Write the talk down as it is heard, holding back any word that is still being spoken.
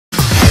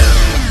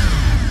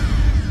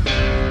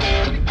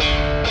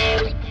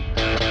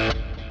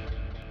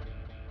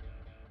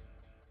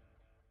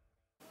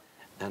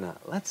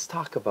let's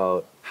talk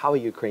about how a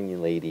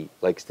Ukrainian lady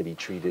likes to be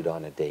treated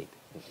on a date.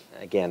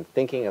 Again,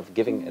 thinking of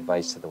giving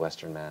advice to the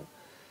Western man.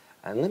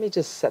 And let me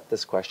just set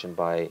this question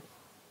by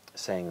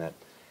saying that,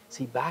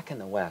 see, back in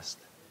the West,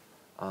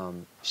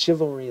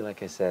 chivalry,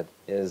 like I said,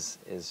 is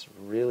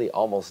really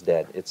almost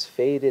dead. It's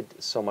faded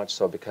so much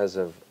so because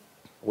of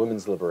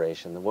women's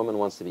liberation. The woman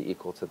wants to be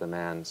equal to the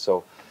man.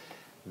 So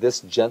this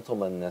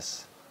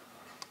gentlemanness,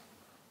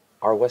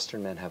 our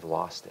Western men have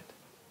lost it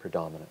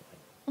predominantly.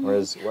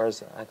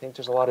 Whereas I think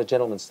there's a lot of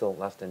gentlemen still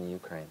left in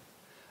Ukraine.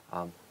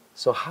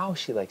 So how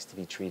she likes to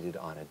be treated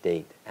on a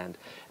date,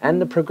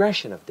 and the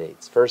progression of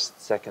dates,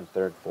 first, second,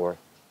 third, fourth,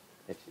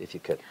 if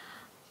you could.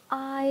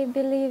 I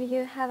believe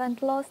you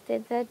haven't lost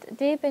it, that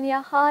deep in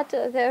your heart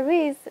there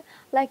is,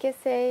 like you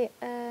say,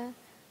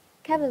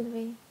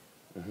 cavalry.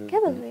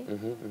 Cavalry.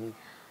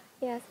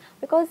 Yes,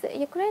 because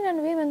Ukrainian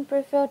women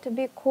prefer to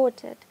be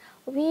courted.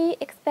 We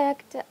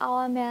expect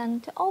our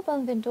men to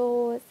open the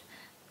doors,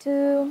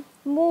 to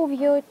move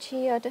your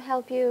chair, to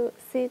help you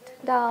sit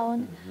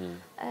down,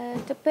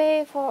 to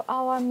pay for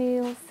our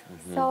meals.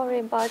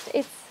 Sorry, but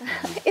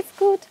it's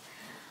good.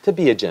 To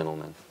be a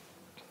gentleman.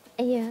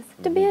 Yes,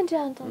 to be a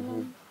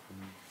gentleman.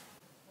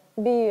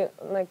 Be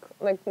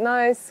like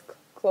nice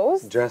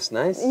clothes. Dress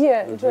nice?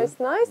 Yeah, dress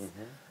nice.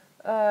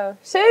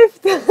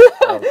 Shaved.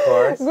 Of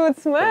course. Good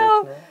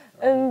smell.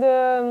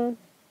 And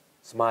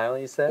smile,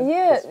 you said?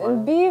 yeah,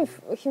 and be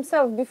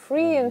himself, be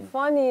free and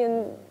funny and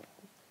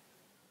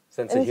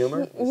sense of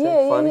humor?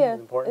 Yeah, funny, yeah.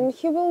 important? And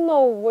he will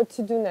know what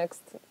to do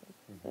next.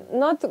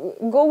 Not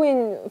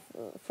going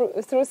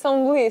through some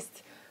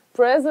list,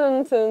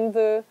 present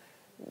and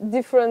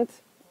different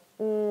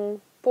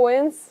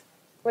points.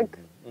 Like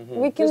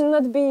we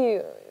cannot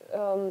be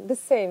the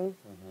same.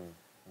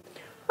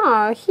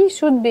 He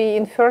should be,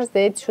 in first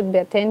date, should be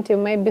attentive,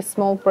 maybe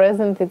small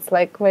present, it's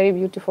like very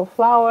beautiful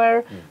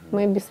flower,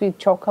 maybe sweet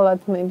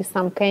chocolate, maybe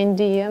some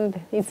candy, and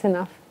it's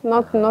enough.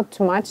 Not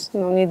too much,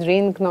 no need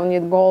ring, no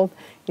need gold,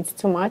 it's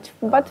too much.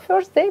 But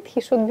first date,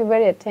 he should be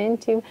very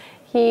attentive.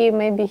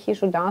 Maybe he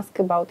should ask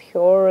about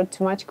her,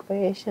 too much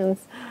questions,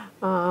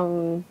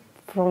 from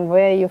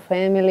where your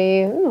family,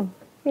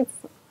 it's,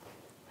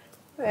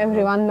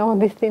 everyone knows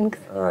these things.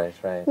 Right.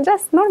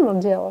 Just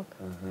normal dialogue.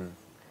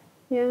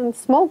 Yeah, and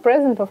small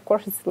present, of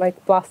course, it's like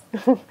plus.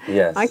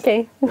 Yes.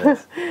 Okay.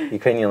 Yes.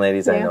 Ukrainian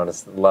ladies, I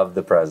noticed, love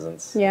the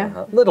presents.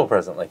 Yeah. Little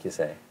present, like you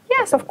say.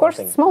 Yes, of course,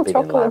 small big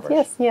and chocolate.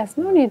 lavish. Yes.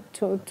 No need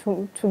too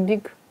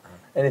big.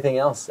 Anything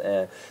else?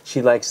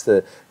 She likes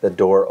the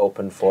door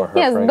open for her.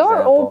 Yes, for door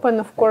example. open.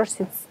 Of course,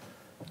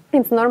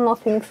 it's normal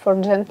things for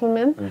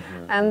gentlemen.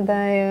 And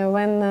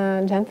when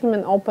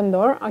gentlemen open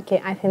door, okay,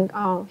 I think,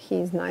 oh, he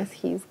is nice,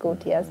 he is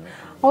good. Yes.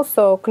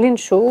 Also, clean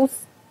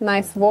shoes.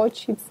 Nice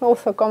watch, it's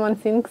also common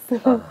things.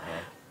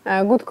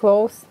 Good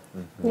clothes.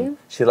 Yeah.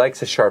 She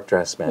likes a sharp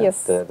dressed man,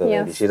 Yes, the lady.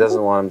 yes. She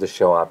doesn't want him to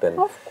show up in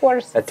Of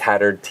course. a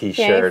tattered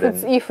t-shirt.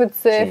 If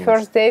it's a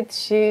first date,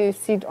 she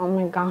said, oh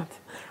my God,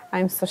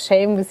 I'm so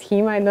ashamed with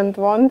him, I don't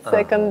want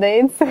second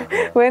dates.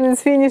 When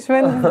it's finished,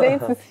 when the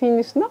date is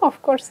finished. No,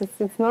 of course,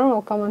 it's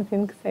normal, common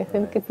things. I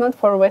think it's not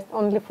for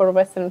only for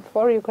Western,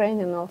 for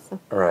Ukrainian also.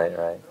 Right.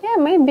 Yeah,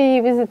 maybe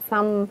visit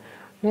some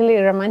really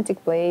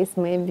romantic place,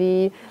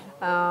 maybe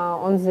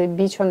on the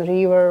beach, on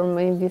river,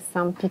 maybe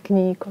some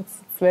picnic. It's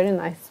very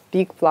nice.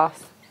 Big plus.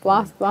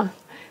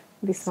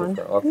 This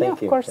Super. one. Well,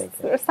 thank Of course,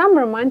 some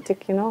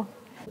romantic,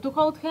 To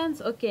hold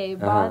hands, okay,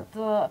 but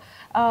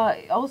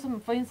also,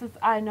 for instance,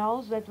 I know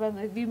that when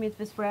we meet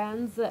with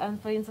friends,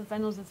 and for instance, I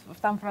know that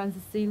some friends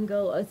are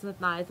single, it's not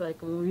nice, like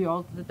we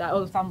all the time,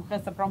 or some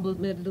has a problem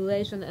with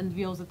relation, and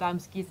we all the time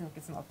kissing,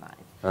 it's not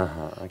nice.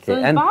 Okay. So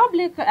in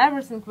public,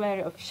 everything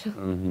very official.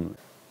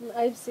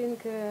 I think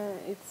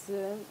it's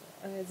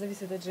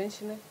зависит от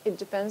женщины. It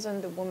depends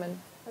on the woman.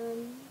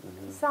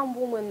 Some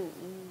women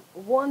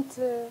want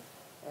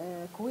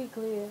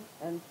quickly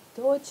and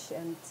touch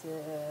and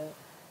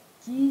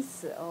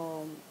kiss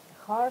or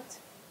heart,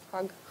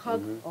 hug,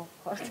 or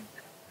heart,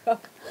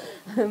 hug.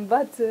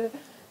 But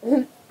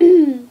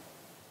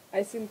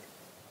I think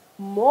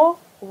more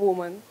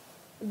women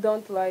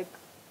don't like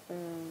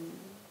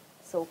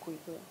so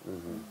quickly.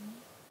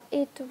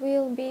 It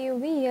will be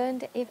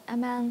weird if a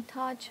man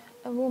touch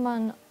a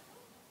woman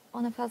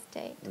on a first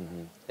date.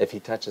 If he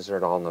touches her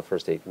at all on the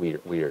first date,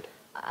 weird.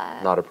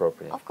 Not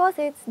appropriate. Of course,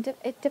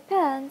 it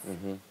depends.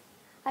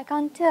 I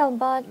can't tell,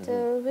 but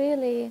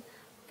really,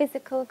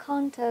 physical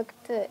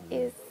contact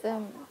is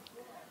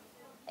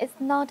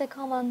not a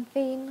common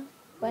thing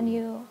when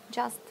you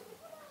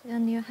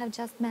have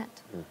just met.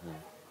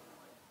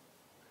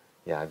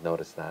 Yeah, I've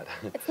noticed that.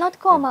 It's not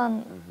common,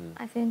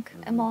 I think,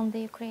 among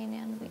the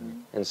Ukrainian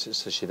women. And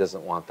so she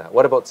doesn't want that.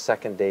 What about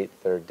second date,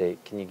 third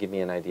date? Can you give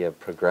me an idea of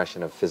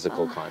progression of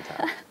physical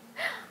contact?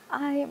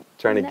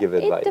 Trying to give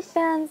advice. It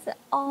depends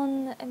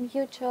on a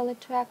mutual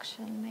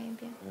attraction,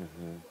 maybe.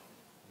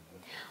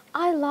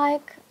 I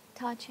like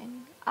touching.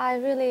 I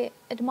really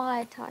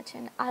admire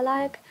touching.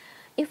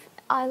 If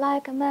I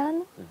like a man,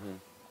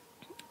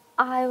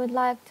 I would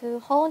like to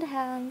hold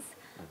hands,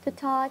 to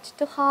touch,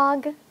 to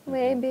hug,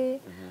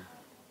 maybe.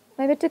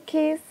 maybe to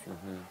kiss.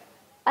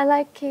 I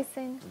like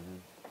kissing.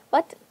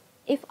 But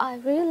if I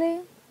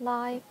really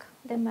like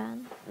the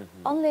man,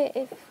 only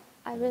if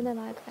I really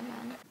like the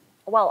man.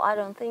 Well, I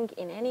don't think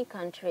in any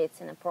country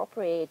it's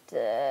inappropriate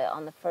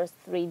on the first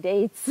 3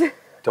 dates.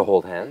 To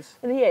hold hands?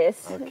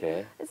 Yes.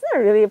 Okay. It's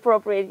not really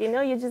appropriate, you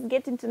know, you're just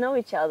getting to know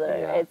each other.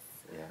 Yeah. It's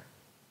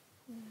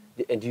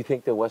And do you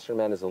think the Western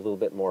man is a little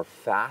bit more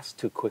fast,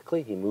 too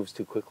quickly? He moves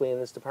too quickly in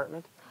this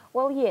department?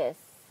 well, yes.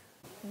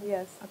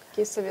 Yes.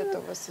 Какие советы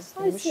у вас есть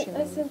I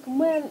мужчинам? think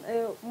men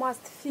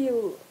must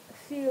feel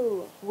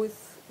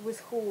with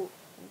who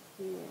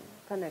he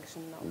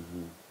connection now.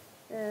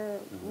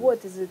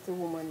 What is it a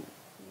woman?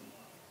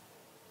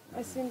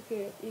 I think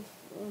if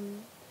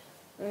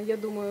я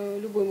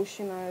думаю, любой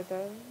мужчина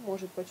это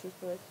может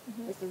почувствовать,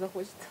 если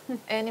захочет.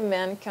 Any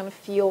man can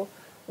feel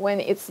when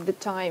it's the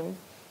time.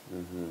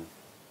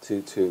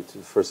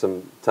 For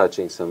some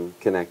touching, some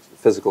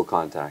physical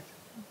contact.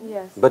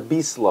 Yes. But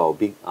be slow,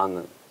 be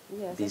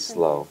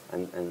slow,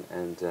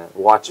 and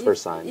watch for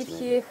signs. If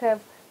maybe. he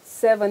have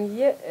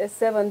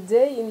 7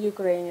 day in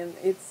Ukrainian,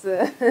 it's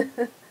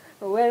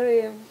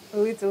very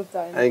little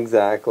time.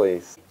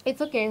 Exactly.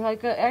 It's okay.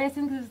 Like I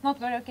think it's not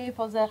very okay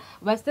for the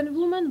Western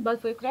woman,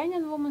 but for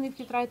Ukrainian woman, if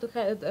you try to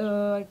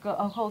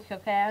hold her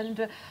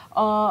hand,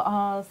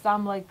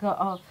 some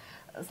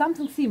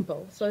something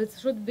simple. So it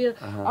should be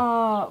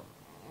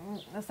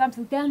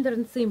something tender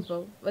and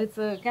simple. It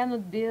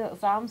cannot be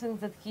something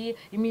that he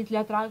immediately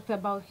attracted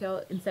about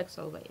her in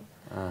sexual way.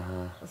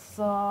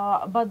 So,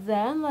 but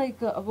then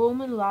like a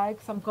woman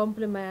likes some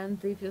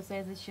compliment if you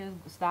say that she's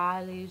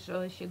stylish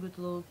or she's good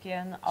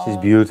looking. She's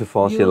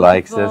beautiful. She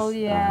likes this.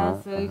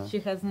 Yes, she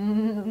has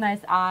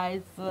nice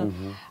eyes.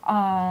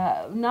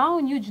 Now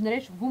new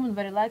generation women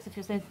very likes if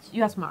you say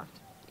you are smart.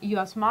 You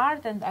are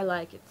smart and I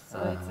like it. So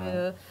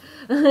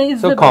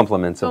it's So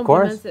compliments, of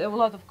course. A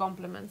lot of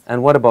compliments.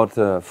 And what about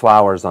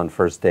flowers on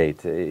first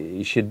date?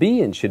 It should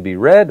be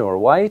red or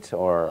white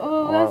or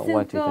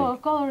what do you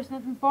think? Color is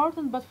not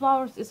important, but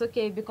flowers is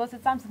okay because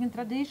it's something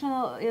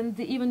traditional. And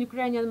even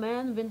Ukrainian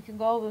man, when he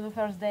go on the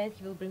first date,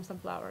 he will bring some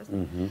flowers.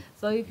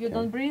 So if you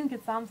don't bring,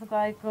 it's something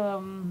like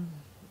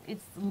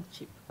it's look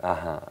cheap.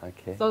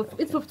 Okay. So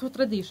it's for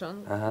tradition.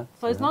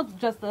 So it's not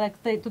just like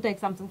to take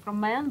something from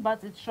man,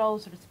 but it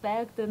shows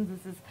respect and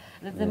this is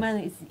that the man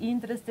is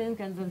interesting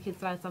and then he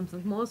tries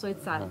something more. So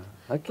it's sign.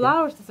 Okay.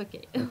 Flowers is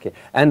okay. Okay.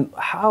 And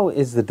how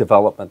is the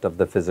development of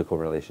the physical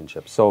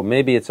relationship? So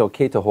maybe it's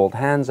okay to hold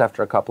hands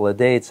after a couple of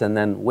dates, and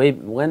then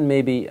when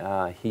maybe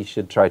he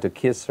should try to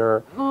kiss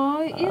her.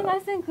 And I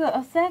think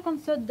a second,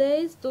 third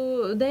date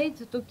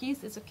to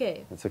kiss is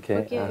okay. It's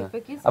okay. If a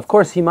kiss Of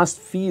course, he must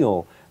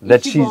feel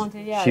that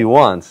she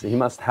wants. He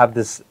must have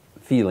this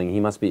feeling. He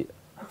must be.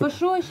 For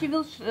sure, she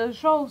will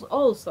show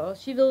also.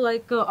 She will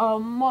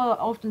more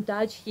often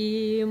touch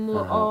him.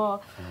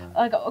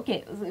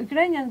 Okay,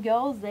 Ukrainian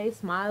girls they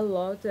smile a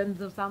lot, and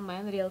some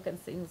men really can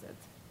sing that.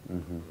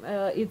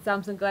 It's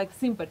something like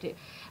sympathy.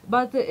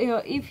 But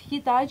if he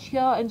touch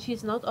her and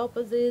she's not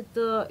opposite,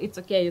 it's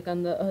okay. You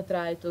can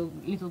try to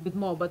little bit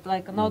more, but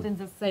not in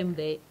the same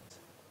day.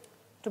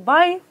 To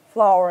buy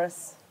flowers,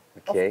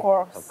 Okay. of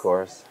course. Of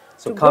course.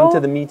 So To come go- to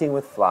the meeting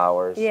with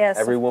flowers. Yes,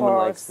 Every of woman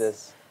likes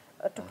course.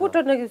 this. To put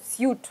on a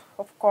suit,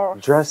 of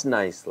course. Dress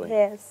nicely.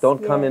 Yes,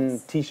 Don't come in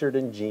yes. t-shirt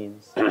and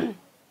jeans.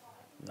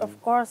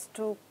 Of course,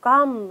 to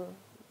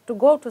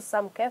go to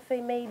some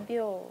cafe maybe,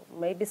 or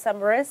maybe some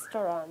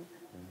restaurant.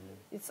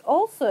 It's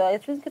also, I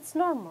think it's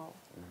normal.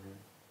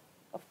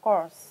 Of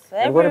course.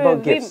 And what about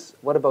Every gifts?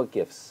 What about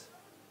gifts?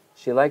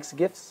 She likes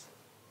gifts?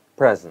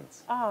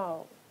 Presents.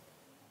 Oh,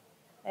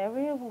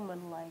 every woman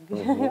like,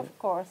 of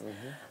course.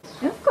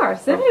 Of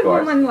course, every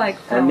course. woman likes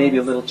flowers. And maybe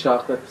a little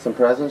chocolate, some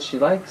presents she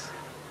likes?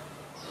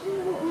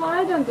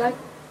 I don't like.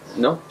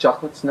 No?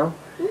 Chocolates? No?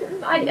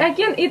 I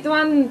can eat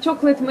one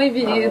chocolate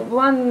maybe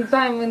one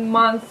time in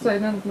month. I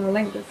don't know,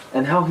 like this.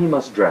 And how he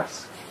must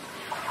dress?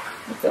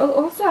 It's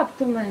also up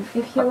to man.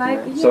 If he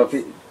like, yes. So if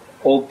he,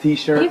 old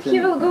t-shirt? If he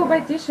will go by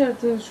t-shirt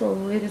to show,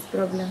 where is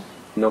problem?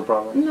 No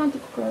problem? Not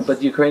of course.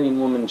 But Ukrainian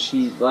woman,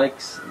 she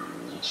likes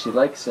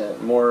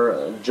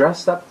more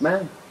dressed up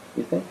man,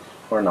 you think?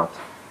 Or not?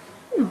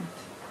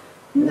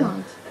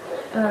 Not.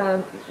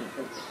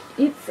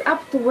 It's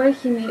up to where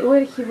he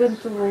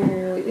want to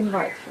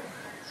invite her.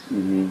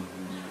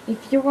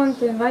 If you want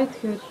to invite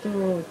her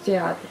to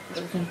theater, for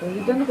example,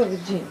 you don't go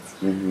with jeans.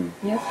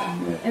 Yes.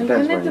 And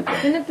Depends you where you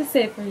go. need to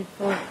say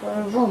for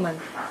a woman,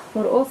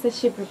 for also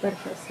she prepare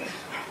herself.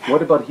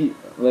 What about he,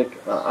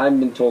 I've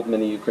been told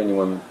many Ukrainian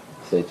women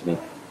say to me,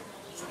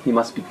 he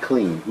must be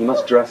clean, he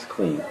must dress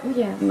clean.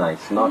 Yes.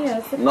 Nice, not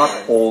Yes, of not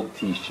course. old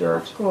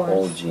t-shirts, Of course.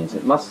 old jeans.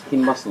 He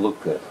must look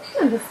good.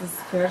 And this is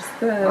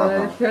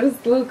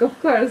first look, of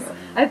course.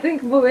 I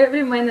think for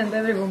every man and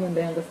every woman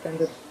they understand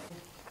it.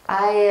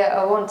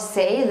 I want to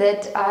say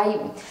that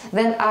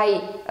when I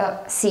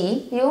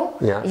see you,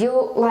 Yeah. you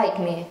like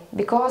me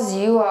because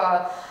you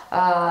are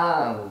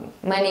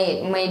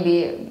many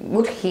maybe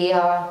good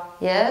hair,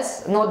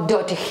 yes, not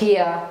dirty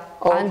hair.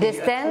 Okay,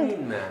 Understand? a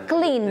clean man.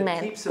 Clean That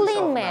man. keeps himself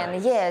Clean man.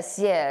 nice. Yes,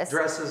 yes.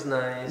 Dresses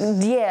nice.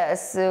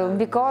 Yes,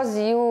 because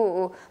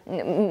you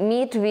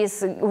meet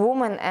with a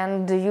woman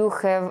and you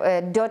have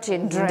a dirty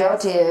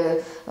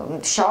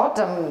shirt,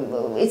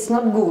 it's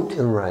not good.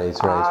 Right,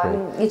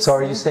 right. So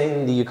are you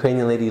saying the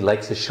Ukrainian lady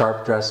likes a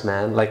sharp-dressed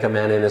man, like a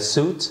man in a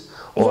suit?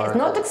 Or Yes,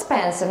 not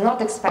expensive,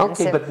 not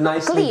expensive. Okay, but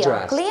nicely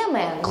dressed. Clear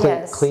man,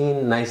 yes.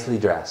 Clean, nicely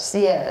dressed.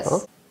 Yes.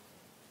 Oh.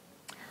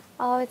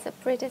 Oh, it's a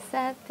pretty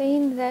sad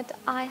thing that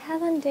I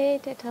haven't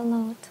dated a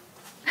lot.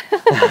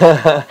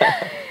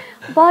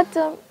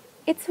 But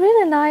it's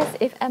really nice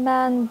if a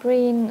man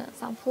bring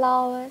some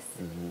flowers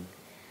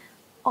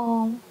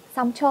or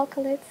some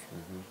chocolates.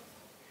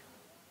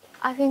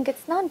 I think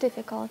it's not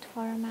difficult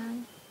for a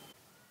man.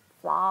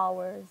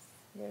 Flowers,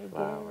 very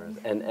Flowers.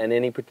 good. And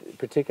any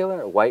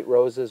particular? White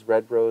roses,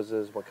 red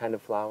roses, what kind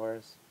of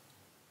flowers?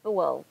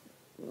 Well,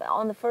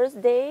 on the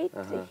first date,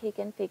 he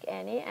can pick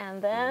any,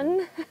 and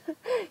then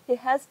he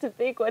has to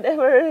pick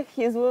whatever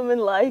his woman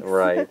likes.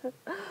 Right.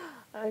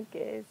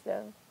 Okay,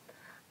 so,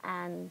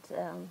 and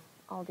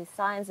all the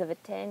signs of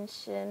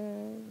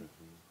attention,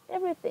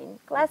 everything,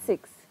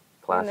 classics.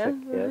 Classic,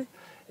 You know?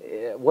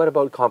 yes. What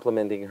about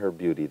complimenting her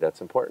beauty?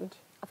 That's important?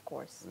 Of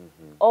course.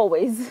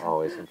 Always.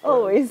 Always important.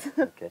 Always.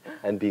 Okay.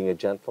 And being a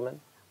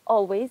gentleman?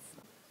 Always.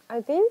 I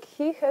think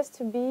he has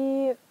to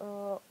be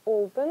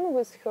open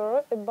with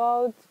her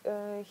about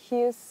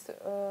his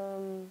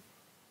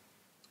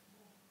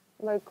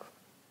like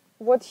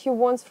what he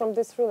wants from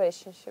this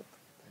relationship.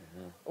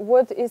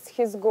 What is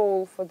his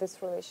goal for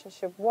this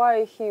relationship?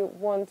 Why he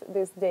wants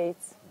these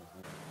dates?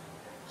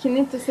 He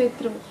needs to say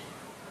truth.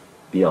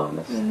 Be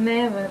honest.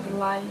 Never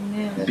lie,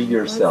 never. Be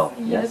yourself.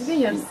 Yes, be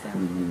yourself.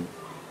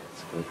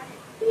 That's good.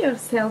 Be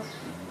yourself.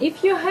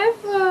 If you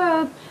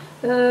have,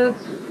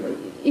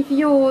 if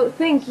you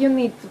think you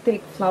need to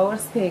take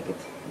flowers, take it.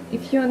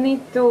 If you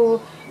need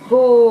to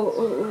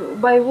go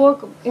by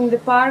walk in the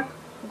park,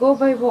 go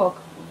by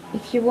walk.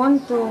 If you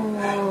want to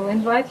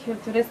invite her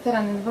to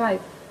restaurant,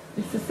 invite.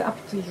 This is up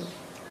to you.